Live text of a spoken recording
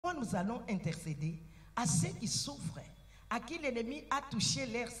pourquoi nous allons intercéder à ceux qui souffrent, à qui l'ennemi a touché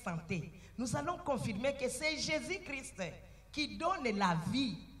leur santé. Nous allons confirmer que c'est Jésus-Christ qui donne la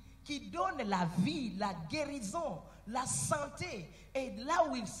vie, la guérison, la santé. Et là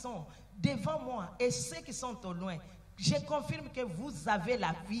où ils sont, devant moi, et ceux qui sont au loin, je confirme que vous avez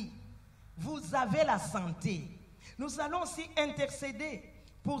la vie, vous avez la santé. Nous allons aussi intercéder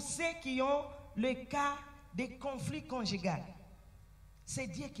pour ceux qui ont le cas de conflits conjugaux. C'est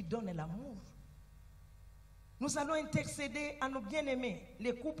Dieu qui donne l'amour. Nous allons intercéder à nos bien-aimés,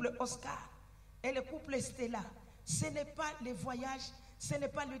 les couples Oscar et le couple Stella. Ce n'est pas le voyage, ce n'est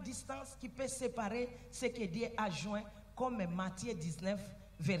pas la distance qui peut séparer ce que Dieu a joint, comme Matthieu 19,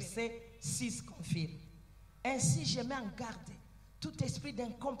 verset 6 confirme. Ainsi, je mets en garde tout esprit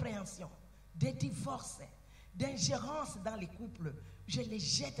d'incompréhension, de divorce, d'ingérence dans les couples. Je les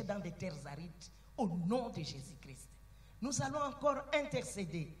jette dans des terres arides au nom de Jésus-Christ. Nous allons encore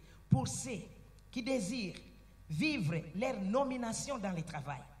intercéder pour ceux qui désirent vivre leur nomination dans le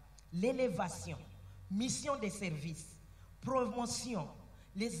travail, l'élévation, mission de service, promotion,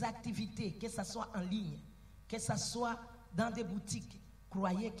 les activités, que ce soit en ligne, que ce soit dans des boutiques.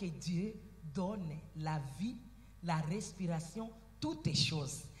 Croyez que Dieu donne la vie, la respiration, toutes les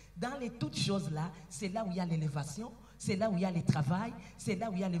choses. Dans les toutes choses-là, c'est là où il y a l'élévation, c'est là où il y a le travail, c'est là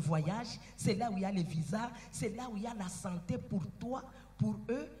où il y a le voyage, c'est là où il y a les visas, c'est là où il y a la santé pour toi, pour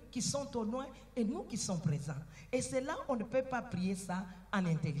eux qui sont au loin et nous qui sommes présents. Et c'est là où on ne peut pas prier ça en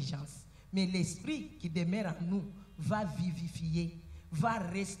intelligence. Mais l'esprit qui demeure en nous va vivifier, va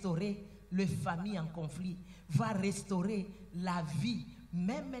restaurer les familles en conflit, va restaurer la vie,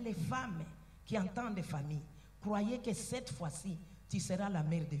 même les femmes qui entendent des familles. Croyez que cette fois-ci, tu seras la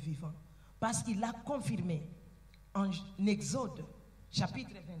mère des vivants. Parce qu'il a confirmé en Exode,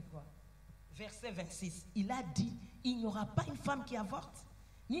 chapitre 23, verset 26, il a dit, il n'y aura pas une femme qui avorte,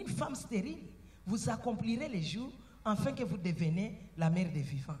 ni une femme stérile. Vous accomplirez les jours afin que vous deveniez la mère des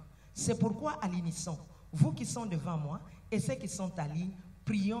vivants. C'est pourquoi à l'unisson, vous qui sont devant moi et ceux qui sont à ligne,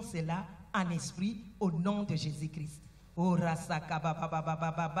 prions cela en esprit au nom de Jésus-Christ. Oh rasaka baba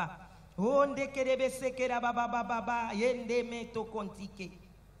baba baba. Oh ndekerebe sekera baba baba yende meto kontike.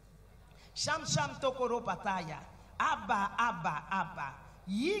 Sham sham tokoro pataya. Abba abba abba.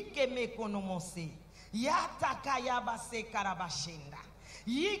 Yike me konomose. Yataka yaba se karabashenda.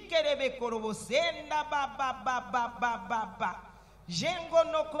 Yikerebe korobosenda baba baba baba. Jengo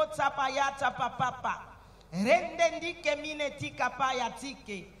no kota payata papa. Rendendike minetika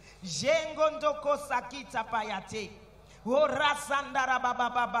payatike. Jengo ndoko sakita payate. Ora sandara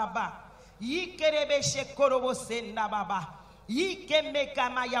baba baba. Yikerebe shekorobosenda baba. Yikeme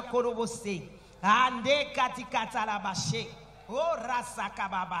kama ya korobose. Ande katikata la bashe. Ora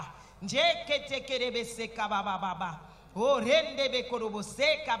sakababa. Njeke kerebe seka baba baba. O rende be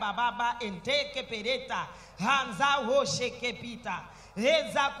korobose kababa enteke pereta. Hanza ho shekepita.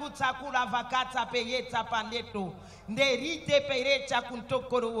 Eza kutakula vakata peyeta pandeto. Nderite perecha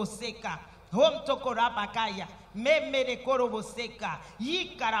kuntokoroboseka. Hom tokorabakaya. Memere koroboseka.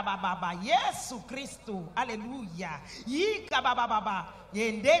 Yikarababa. Yesu Kristo. Alléluia. Yikababa.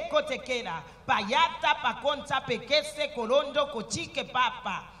 Yende kotekera. Payata pakonta pekese korondo kochike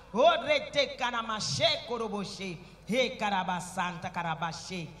papa. Orete kanamashe koroboshe. He karabasanta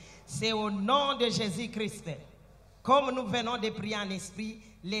karabache. C'est au nom de Jésus-Christ. Comme nous venons de prier en esprit,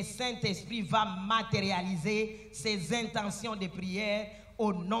 le Saint-Esprit va matérialiser ses intentions de prière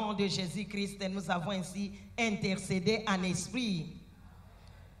au nom de Jésus-Christ. Nous avons ainsi intercédé en esprit.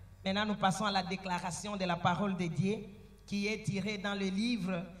 Maintenant, nous passons à la déclaration de la parole de Dieu qui est tirée dans le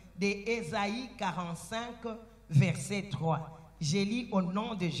livre d'Ésaïe 45, verset 3. Je lis au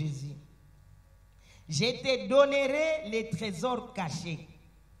nom de Jésus. Je te donnerai les trésors cachés,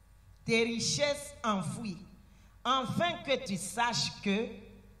 tes richesses enfouies, afin que tu saches que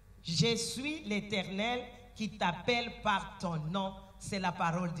je suis l'Éternel qui t'appelle par ton nom. C'est la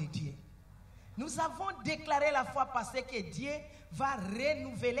parole de Dieu. Nous avons déclaré la fois passée que Dieu va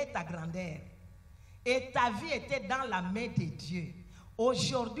renouveler ta grandeur. Et ta vie était dans la main de Dieu.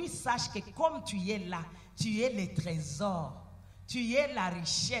 Aujourd'hui, sache que comme tu es là, tu es le trésor, tu es la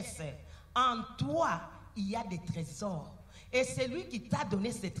richesse. En toi, il y a des trésors. Et celui qui t'a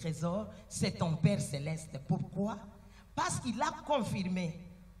donné ces trésors, c'est ton Père Céleste. Pourquoi? Parce qu'il a confirmé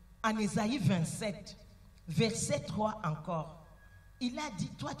en Ésaïe 27, verset 3 encore. Il a dit,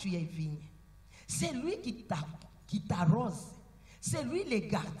 toi tu es vigne. C'est lui qui t'arrose. C'est lui le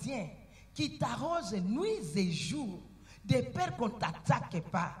gardien qui t'arrose nuit et jour, de peur qu'on ne t'attaque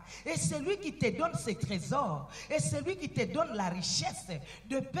pas. Et c'est lui qui te donne ses trésors. Et c'est lui qui te donne la richesse,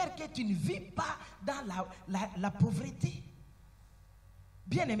 de peur que tu ne vis pas dans la pauvreté.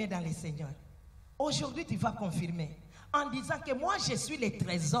 Bien-aimé dans les Seigneurs, aujourd'hui tu vas confirmer en disant que moi je suis le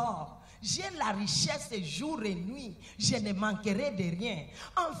trésor. J'ai la richesse jour et nuit. Je ne manquerai de rien.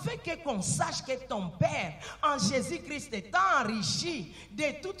 Afin qu'on sache que ton Père, en Jésus-Christ, t'a enrichi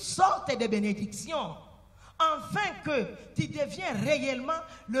de toutes sortes de bénédictions. Afin que tu deviens réellement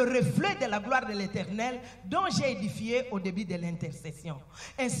le reflet de la gloire de l'Éternel dont j'ai édifié au début de l'intercession.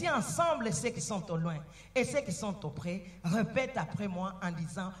 Ainsi, ensemble, ceux qui sont au loin et ceux qui sont auprès, répète après moi en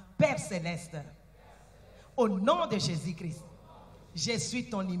disant: Père Céleste, au nom de Jésus-Christ, je suis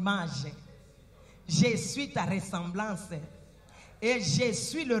ton image, je suis ta ressemblance et je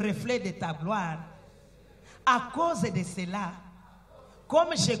suis le reflet de ta gloire. À cause de cela,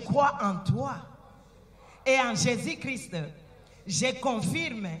 comme je crois en toi et en Jésus-Christ, je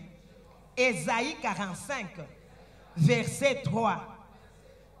confirme Ésaïe 45, verset 3.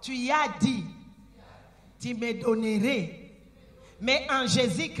 Tu as dit, tu me donnerais, mais en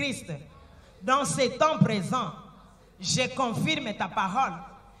Jésus-Christ, dans ce temps présent, je confirme ta parole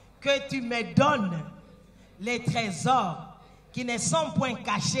que tu me donnes les trésors qui ne sont point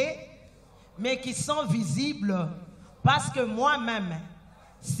cachés, mais qui sont visibles, parce que moi-même,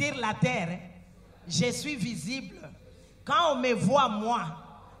 sur la terre, je suis visible. Quand on me voit moi,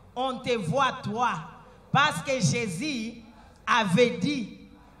 on te voit toi, parce que Jésus avait dit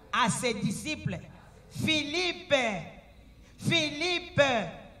à ses disciples: Philippe, Philippe,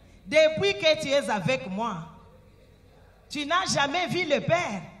 depuis que tu es avec moi, tu n'as jamais vu le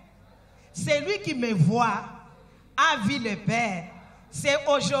Père. Celui qui me voit a vu le Père. C'est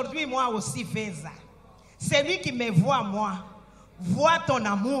aujourd'hui moi aussi FEZA. Celui qui me voit moi, voit ton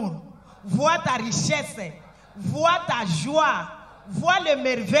amour, voit ta richesse, voit ta joie, voit le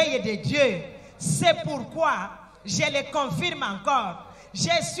merveille de Dieu. C'est pourquoi je le confirme encore.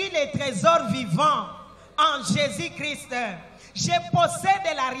 Je suis le trésor vivant en Jésus-Christ. Je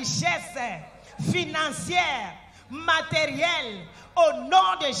possède la richesse financière, matérielle, au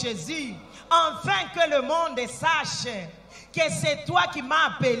nom de Jésus, afin que le monde sache que c'est toi qui m'as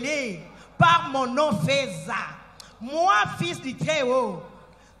appelé par mon nom FEZA. Moi, fils du Très-Haut,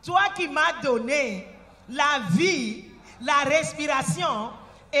 toi qui m'as donné la vie, la respiration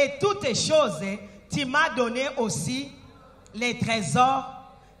et toutes les choses, tu m'as donné aussi les trésors,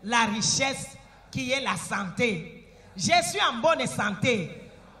 la richesse qui est la santé. Je suis en bonne santé.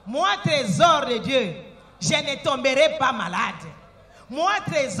 Moi, trésor de Dieu, je ne tomberai pas malade. Moi,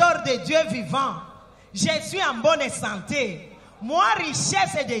 trésor de Dieu vivant, je suis en bonne santé. Moi,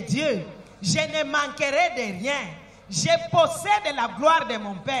 richesse de Dieu, je ne manquerai de rien. Je possède la gloire de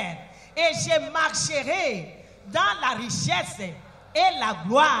mon Père et je marcherai dans la richesse et la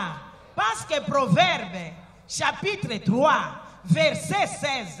gloire. Parce que Proverbe, chapitre 3, verset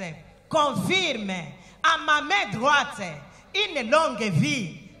 16, confirme: à ma main droite, une longue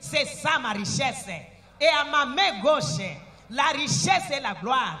vie, c'est ça ma richesse. Et à ma main gauche, la richesse et la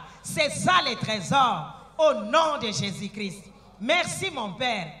gloire, c'est ça les trésors, au nom de Jésus-Christ. Merci mon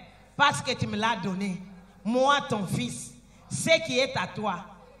Père, parce que tu me l'as donné. Moi, ton fils, ce qui est à toi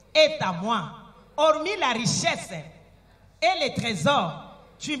est à moi. Hormis la richesse et les trésors,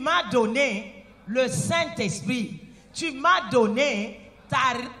 tu m'as donné le Saint-Esprit. Tu m'as donné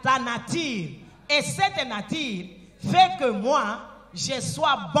ta nature. Et cette nature fait que moi, je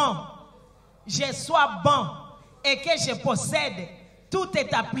sois bon. Je sois bon. Et que je possède toute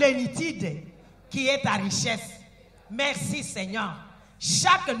ta plénitude qui est ta richesse. Merci Seigneur.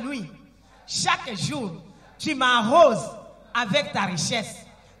 Chaque nuit, chaque jour, tu m'arroses avec ta richesse.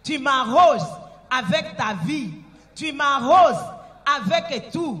 Tu m'arroses avec ta vie. Tu m'arroses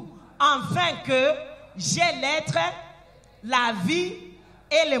avec tout. Afin que j'ai l'être, la vie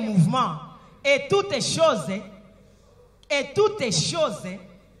et le mouvement. Et toutes les choses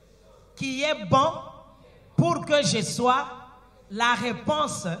qui est bon pour que je sois la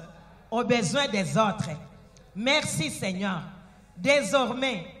réponse aux besoins des autres. Merci Seigneur.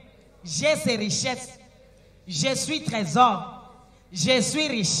 Désormais, j'ai ces richesses. Je suis trésor. Je suis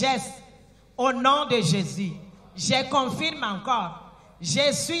richesse. Au nom de Jésus. Je confirme encore.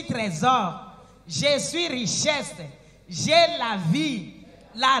 Je suis trésor. Je suis richesse. J'ai la vie,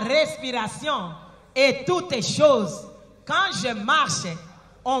 la respiration et toutes les choses. Quand je marche,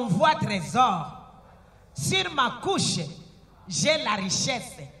 on voit trésor. Sur ma couche, j'ai la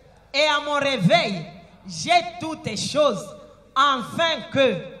richesse. Et à mon réveil, j'ai toutes les choses. Afin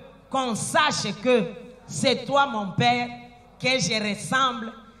qu'on sache que c'est toi, mon Père, que je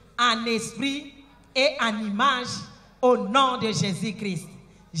ressemble en esprit et en image au nom de Jésus-Christ.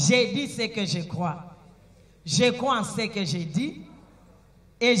 J'ai dit ce que je crois. Je crois en ce que j'ai dit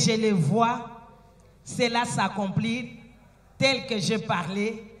et je le vois, cela s'accomplir tel que je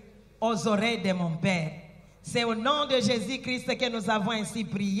parlais aux oreilles de mon Père. C'est au nom de Jésus-Christ que nous avons ainsi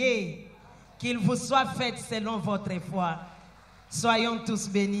prié. Qu'il vous soit fait selon votre foi. Soyons tous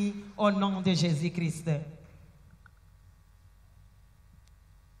bénis au nom de Jésus-Christ.